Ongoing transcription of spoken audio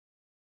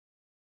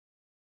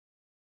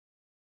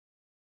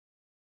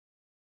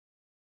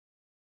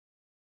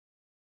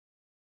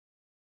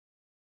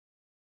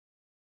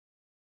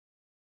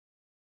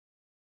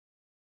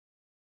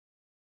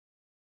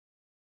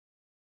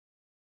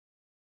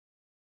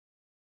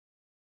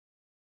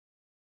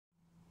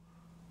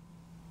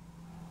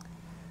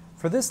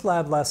For this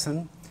lab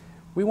lesson,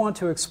 we want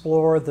to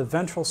explore the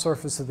ventral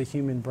surface of the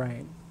human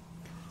brain.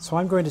 So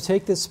I'm going to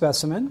take this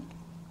specimen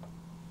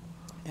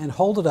and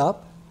hold it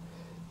up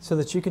so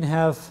that you can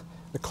have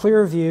a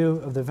clear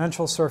view of the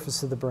ventral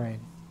surface of the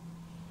brain.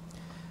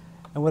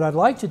 And what I'd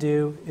like to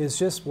do is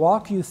just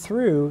walk you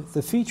through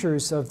the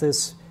features of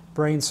this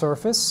brain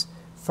surface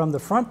from the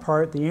front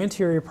part, the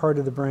anterior part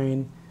of the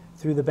brain,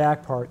 through the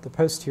back part, the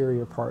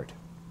posterior part.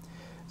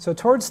 So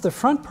towards the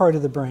front part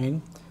of the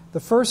brain, the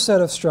first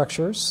set of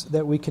structures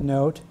that we can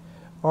note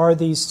are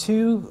these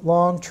two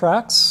long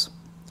tracts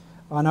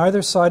on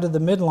either side of the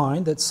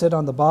midline that sit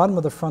on the bottom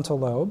of the frontal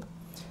lobe.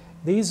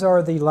 These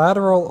are the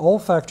lateral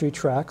olfactory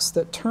tracts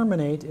that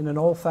terminate in an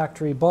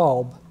olfactory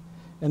bulb.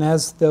 And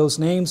as those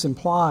names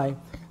imply,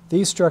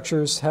 these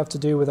structures have to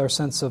do with our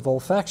sense of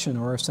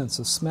olfaction or our sense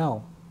of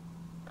smell.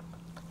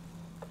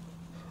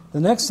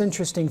 The next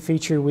interesting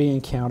feature we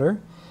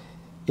encounter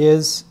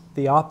is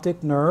the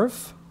optic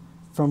nerve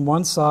from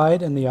one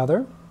side and the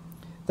other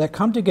that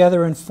come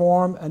together and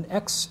form an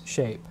X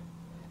shape.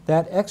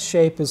 That X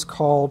shape is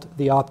called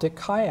the optic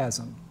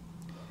chiasm.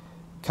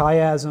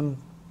 Chiasm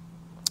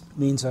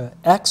means an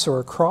X or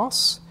a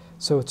cross,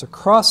 so it's a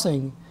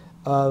crossing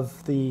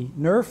of the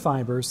nerve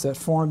fibers that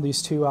form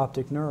these two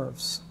optic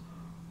nerves.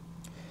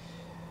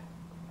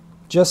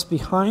 Just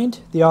behind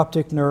the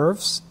optic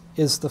nerves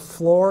is the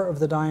floor of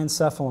the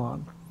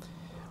diencephalon,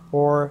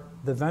 or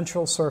the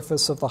ventral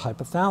surface of the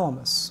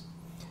hypothalamus.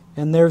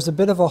 And there's a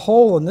bit of a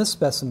hole in this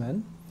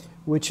specimen,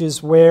 which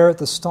is where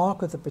the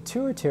stalk of the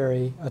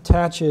pituitary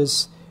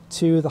attaches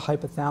to the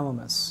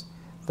hypothalamus.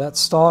 That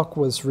stalk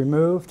was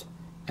removed,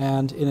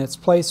 and in its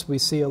place we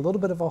see a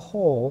little bit of a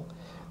hole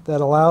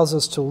that allows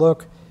us to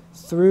look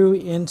through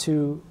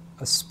into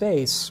a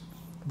space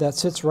that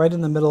sits right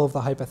in the middle of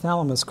the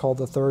hypothalamus called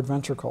the third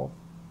ventricle.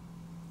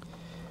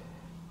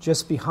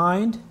 Just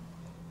behind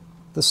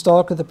the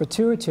stalk of the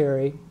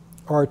pituitary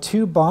are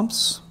two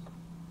bumps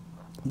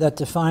that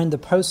define the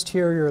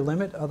posterior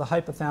limit of the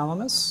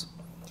hypothalamus.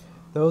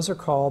 Those are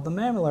called the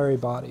mammillary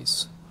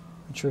bodies,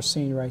 which are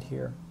seen right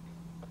here.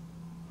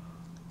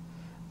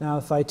 Now,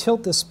 if I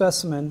tilt this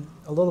specimen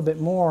a little bit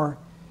more,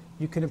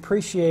 you can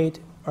appreciate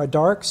a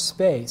dark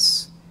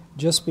space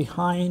just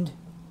behind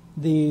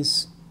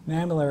these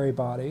mammillary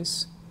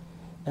bodies.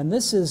 And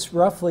this is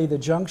roughly the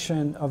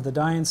junction of the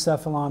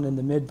diencephalon and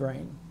the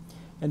midbrain.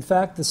 In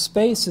fact, the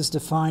space is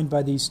defined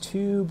by these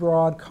two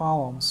broad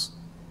columns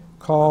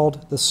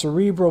called the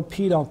cerebral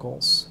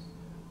peduncles,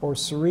 or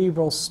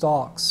cerebral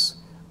stalks,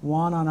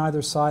 one on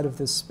either side of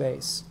this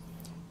space.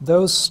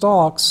 Those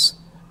stalks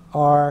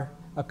are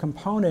a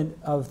component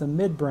of the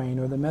midbrain,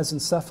 or the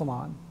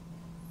mesencephalon.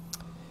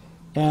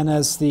 And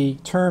as the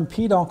term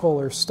peduncle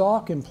or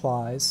stalk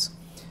implies,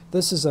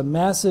 this is a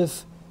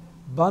massive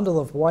bundle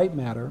of white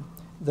matter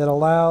that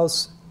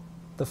allows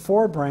the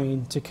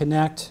forebrain to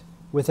connect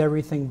with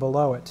everything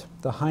below it,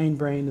 the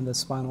hindbrain and the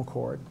spinal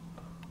cord.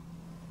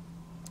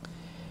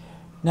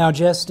 Now,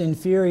 just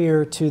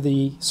inferior to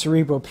the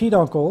cerebral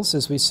peduncles,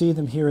 as we see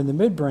them here in the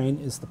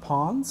midbrain, is the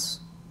pons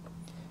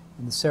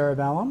and the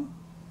cerebellum.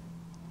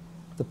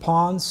 The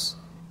pons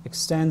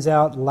extends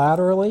out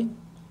laterally,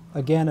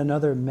 again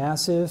another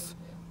massive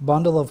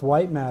bundle of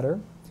white matter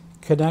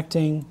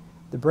connecting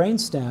the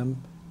brainstem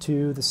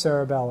to the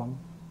cerebellum.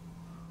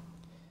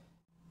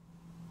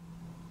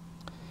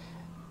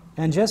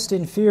 And just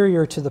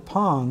inferior to the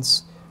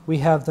pons, we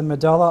have the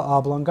medulla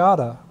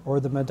oblongata, or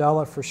the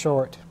medulla for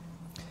short.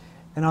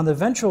 And on the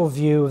ventral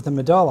view of the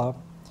medulla,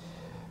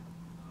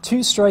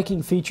 two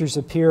striking features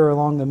appear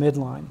along the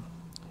midline.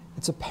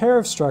 It's a pair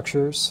of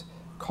structures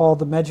called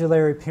the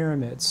medullary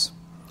pyramids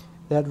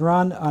that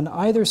run on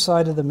either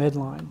side of the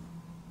midline.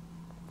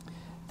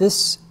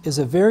 This is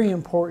a very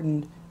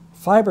important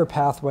fiber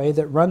pathway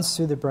that runs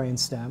through the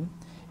brainstem.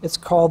 It's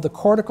called the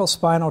cortical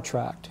spinal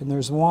tract, and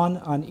there's one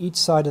on each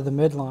side of the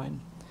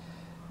midline.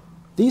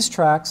 These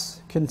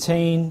tracts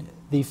contain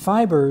the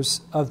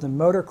fibers of the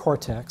motor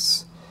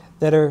cortex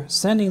that are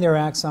sending their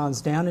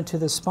axons down into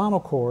the spinal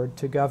cord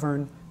to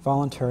govern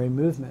voluntary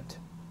movement.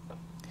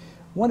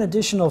 One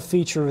additional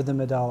feature of the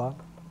medulla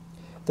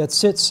that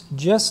sits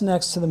just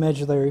next to the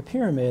medullary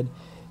pyramid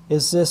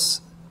is this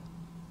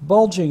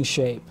bulging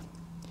shape.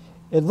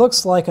 It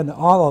looks like an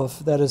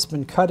olive that has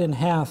been cut in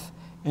half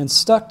and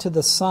stuck to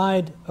the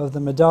side of the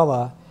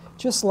medulla,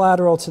 just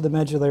lateral to the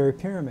medullary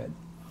pyramid.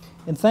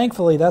 And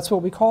thankfully, that's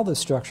what we call this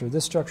structure.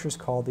 This structure is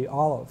called the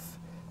olive,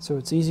 so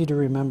it's easy to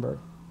remember.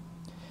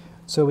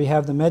 So we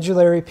have the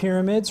medullary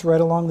pyramids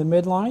right along the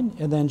midline,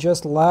 and then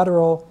just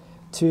lateral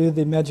to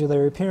the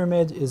medullary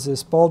pyramid is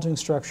this bulging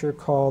structure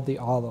called the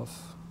olive.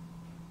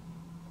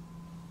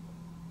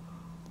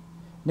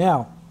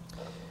 Now,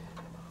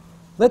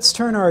 let's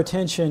turn our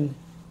attention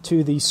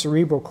to the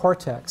cerebral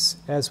cortex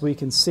as we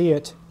can see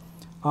it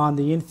on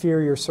the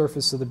inferior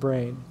surface of the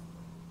brain.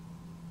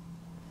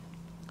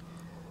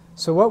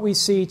 So what we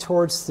see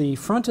towards the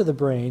front of the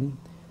brain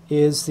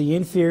is the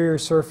inferior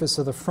surface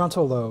of the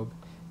frontal lobe.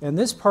 And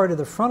this part of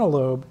the frontal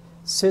lobe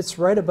sits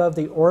right above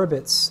the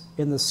orbits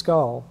in the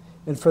skull,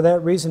 and for that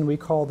reason we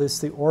call this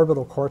the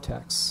orbital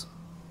cortex.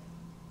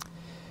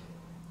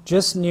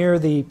 just near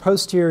the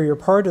posterior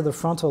part of the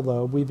frontal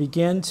lobe, we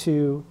begin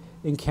to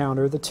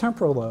encounter the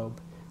temporal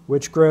lobe,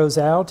 which grows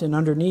out and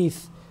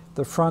underneath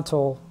the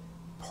frontal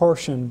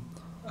portion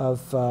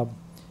of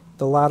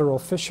the lateral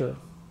fissure.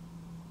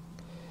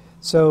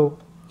 So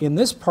in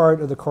this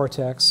part of the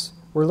cortex,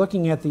 we're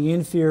looking at the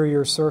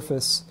inferior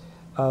surface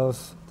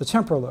of the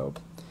temporal lobe.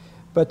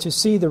 But to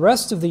see the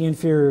rest of the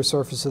inferior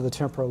surface of the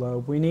temporal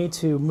lobe, we need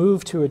to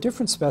move to a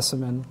different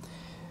specimen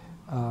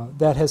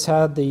that has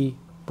had the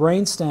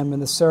brainstem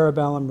and the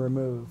cerebellum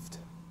removed.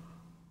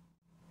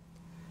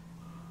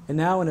 And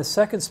now in a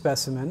second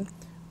specimen,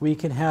 we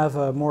can have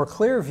a more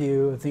clear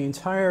view of the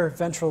entire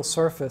ventral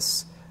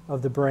surface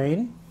of the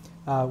brain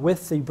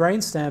with the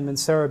brainstem and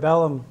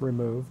cerebellum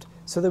removed,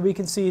 so that we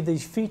can see the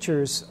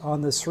features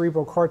on the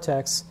cerebral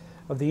cortex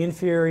of the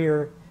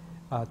inferior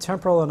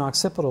temporal and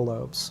occipital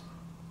lobes.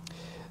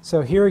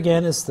 So here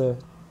again is the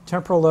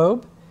temporal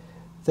lobe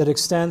that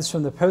extends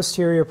from the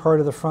posterior part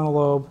of the frontal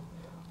lobe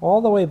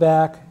all the way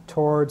back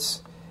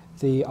towards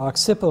the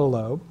occipital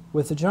lobe,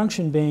 with the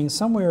junction being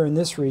somewhere in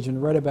this region,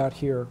 right about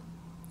here.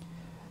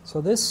 So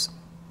this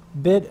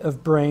bit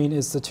of brain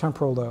is the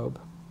temporal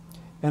lobe.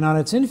 And on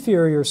its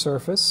inferior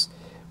surface,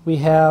 we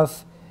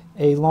have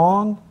a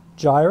long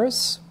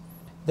gyrus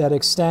that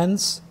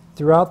extends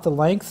throughout the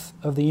length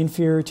of the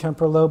inferior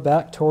temporal lobe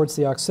back towards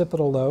the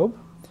occipital lobe.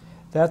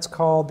 That's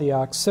called the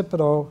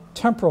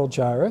occipital-temporal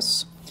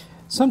gyrus.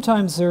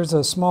 Sometimes there's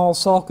a small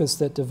sulcus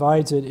that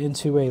divides it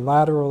into a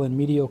lateral and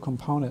medial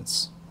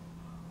components.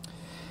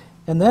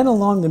 And then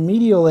along the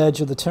medial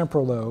edge of the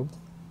temporal lobe,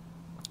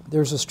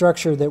 there's a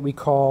structure that we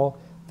call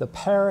the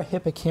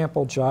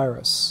parahippocampal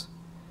gyrus.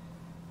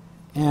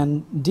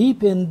 And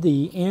deep in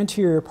the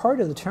anterior part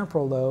of the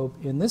temporal lobe,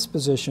 in this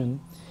position,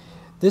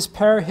 this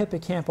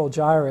parahippocampal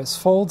gyrus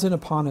folds in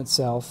upon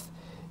itself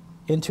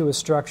into a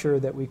structure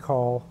that we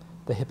call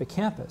the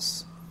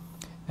hippocampus.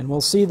 And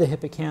we'll see the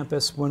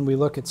hippocampus when we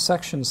look at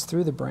sections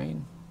through the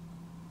brain.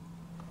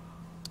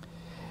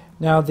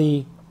 Now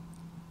the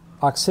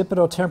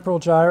occipital-temporal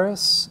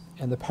gyrus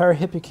and the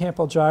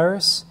parahippocampal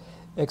gyrus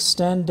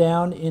extend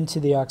down into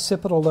the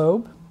occipital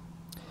lobe,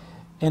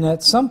 and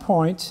at some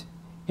point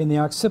in the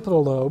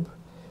occipital lobe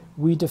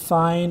we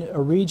define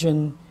a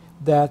region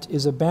that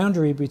is a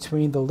boundary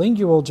between the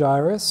lingual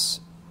gyrus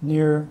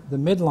near the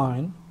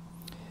midline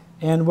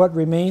and what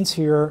remains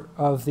here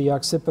of the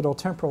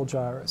occipital-temporal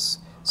gyrus.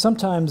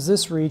 Sometimes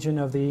this region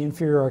of the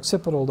inferior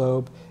occipital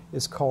lobe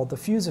is called the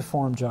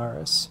fusiform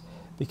gyrus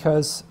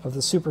because of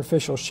the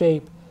superficial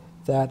shape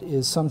that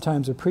is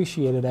sometimes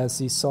appreciated as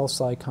these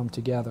sulci come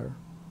together.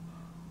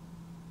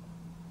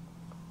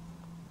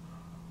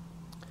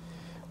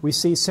 We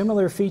see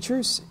similar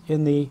features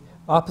in the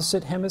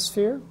opposite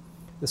hemisphere,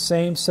 the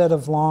same set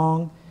of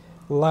long,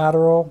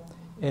 lateral,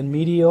 and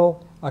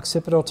medial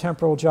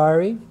occipital-temporal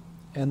gyri,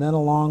 and then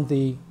along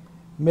the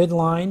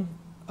midline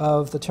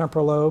of the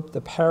temporal lobe,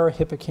 the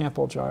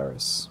parahippocampal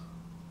gyrus.